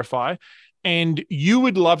can verify. And you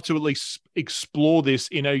would love to at least explore this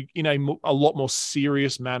in a lot more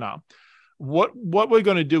serious manner. What we're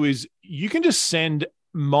going to do is you can just send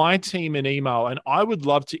my team an email, and I would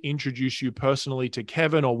love to introduce you personally to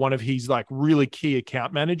Kevin or one of his like really key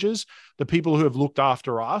account managers, the people who have looked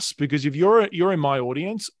after us. Because if you're in my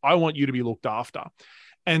audience, I want you to be looked after.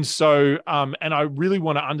 And so, and I really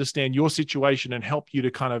want to understand your situation and help you to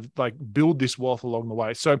kind of like build this wealth along the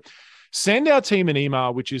way. So send our team an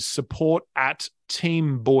email, which is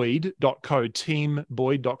support@teamboyd.co,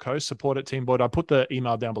 teamboyd.co, support@teamboyd. I put the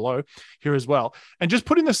email down below here as well. And just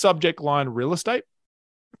put in the subject line real estate.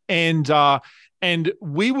 And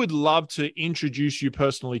we would love to introduce you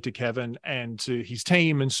personally to Kevin and to his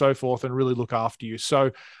team and so forth and really look after you.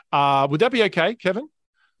 So would that be okay, Kevin?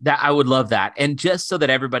 That I would love that. And just so that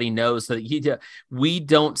everybody knows that we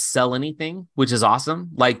don't sell anything, which is awesome.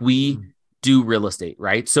 Like we do real estate,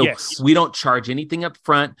 right? So yes. We don't charge anything up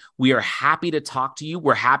front. We are happy to talk to you.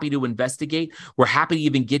 We're happy to investigate. We're happy to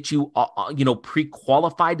even get you,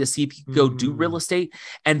 pre-qualified to see if you can go do real estate.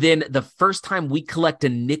 And then the first time we collect a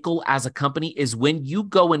nickel as a company is when you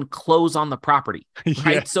go and close on the property,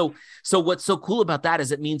 right? Yeah. So what's so cool about that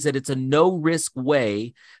is it means that it's a no risk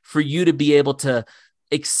way for you to be able to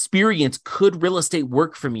experience, could real estate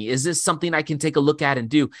work for me? Is this something I can take a look at and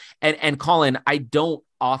do? And Colin, I don't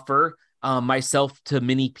offer myself to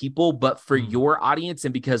many people, but for your audience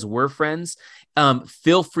and because we're friends,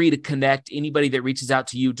 feel free to connect anybody that reaches out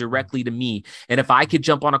to you directly to me. And if I could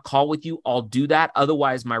jump on a call with you, I'll do that.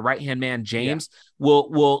 Otherwise, my right-hand man, James,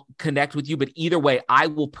 will connect with you. But either way, I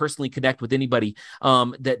will personally connect with anybody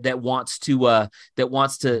that wants to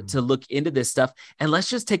look into this stuff. And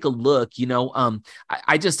let's just take a look. I'm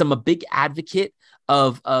a big advocate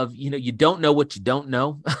you don't know what you don't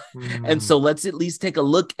know. And so let's at least take a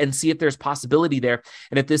look and see if there's possibility there.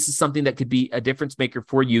 And if this is something that could be a difference maker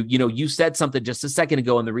for you. You said something just a second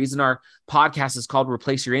ago, and the reason our podcast is called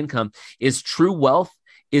Replace Your Income is true wealth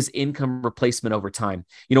is income replacement over time.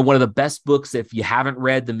 One of the best books, if you haven't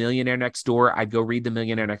read The Millionaire Next Door, I'd go read The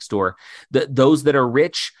Millionaire Next Door. Those that are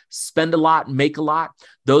rich spend a lot, make a lot.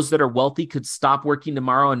 Those that are wealthy could stop working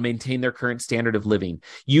tomorrow and maintain their current standard of living.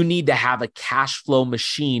 You need to have a cash flow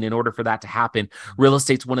machine in order for that to happen. Real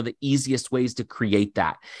estate's one of the easiest ways to create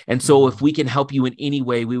that. And so if we can help you in any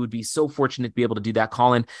way, we would be so fortunate to be able to do that.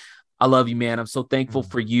 Colin, I love you, man. I'm so thankful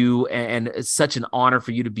for you. And it's such an honor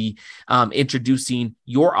for you to be introducing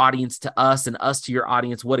your audience to us and us to your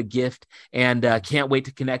audience. What a gift. And can't wait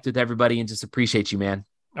to connect with everybody and just appreciate you, man.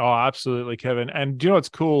 Oh, absolutely, Kevin. And do you know what's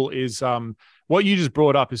cool is what you just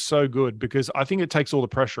brought up is so good, because I think it takes all the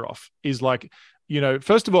pressure off. Is like,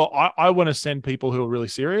 first of all, I want to send people who are really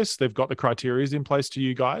serious. They've got the criteria in place to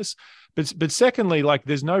you guys. But secondly, like,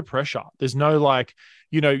 there's no pressure. There's no like,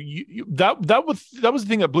 that was the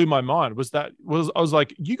thing that blew my mind I was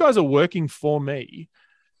like, you guys are working for me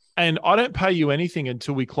and I don't pay you anything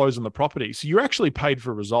until we close on the property. So you're actually paid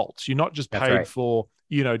for results. You're not just paid for,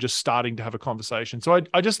 just starting to have a conversation. So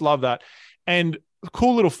I just love that. And a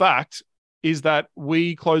cool little fact is that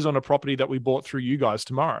we close on a property that we bought through you guys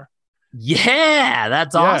tomorrow. Yeah,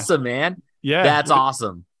 that's awesome, man. Yeah. That's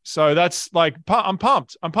awesome. So that's like, I'm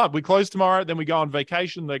pumped. We close tomorrow, then we go on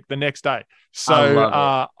vacation like the next day.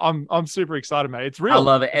 So I'm super excited, mate. It's real. I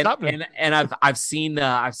love it. And I've seen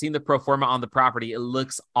the pro forma on the property. It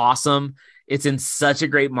looks awesome. It's in such a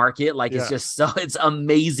great market. Like it's just it's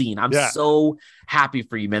amazing. I'm so happy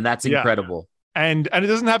for you, man. That's incredible. And it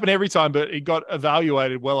doesn't happen every time, but it got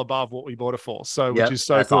evaluated well above what we bought it for. So, which is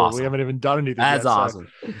so cool. Awesome. We haven't even done anything That's yet. Awesome.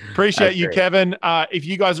 So appreciate you, Kevin. If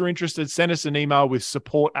you guys are interested, send us an email with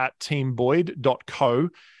support@teamboyd.co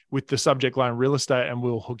with the subject line real estate, and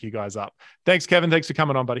we'll hook you guys up. Thanks, Kevin. Thanks for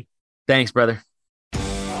coming on, buddy. Thanks, brother.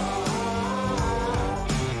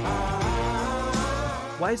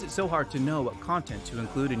 Why is it so hard to know what content to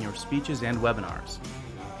include in your speeches and webinars?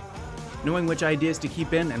 Knowing which ideas to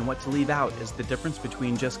keep in and what to leave out is the difference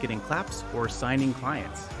between just getting claps or signing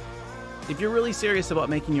clients. If you're really serious about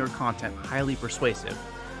making your content highly persuasive,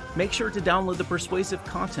 make sure to download the Persuasive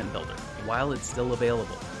Content Builder while it's still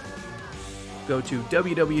available. Go to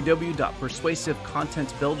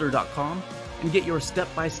www.persuasivecontentbuilder.com and get your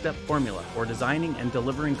step-by-step formula for designing and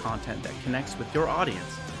delivering content that connects with your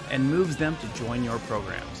audience and moves them to join your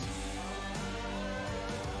programs.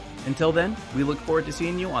 Until then, we look forward to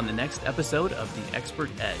seeing you on the next episode of The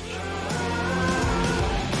Expert Edge.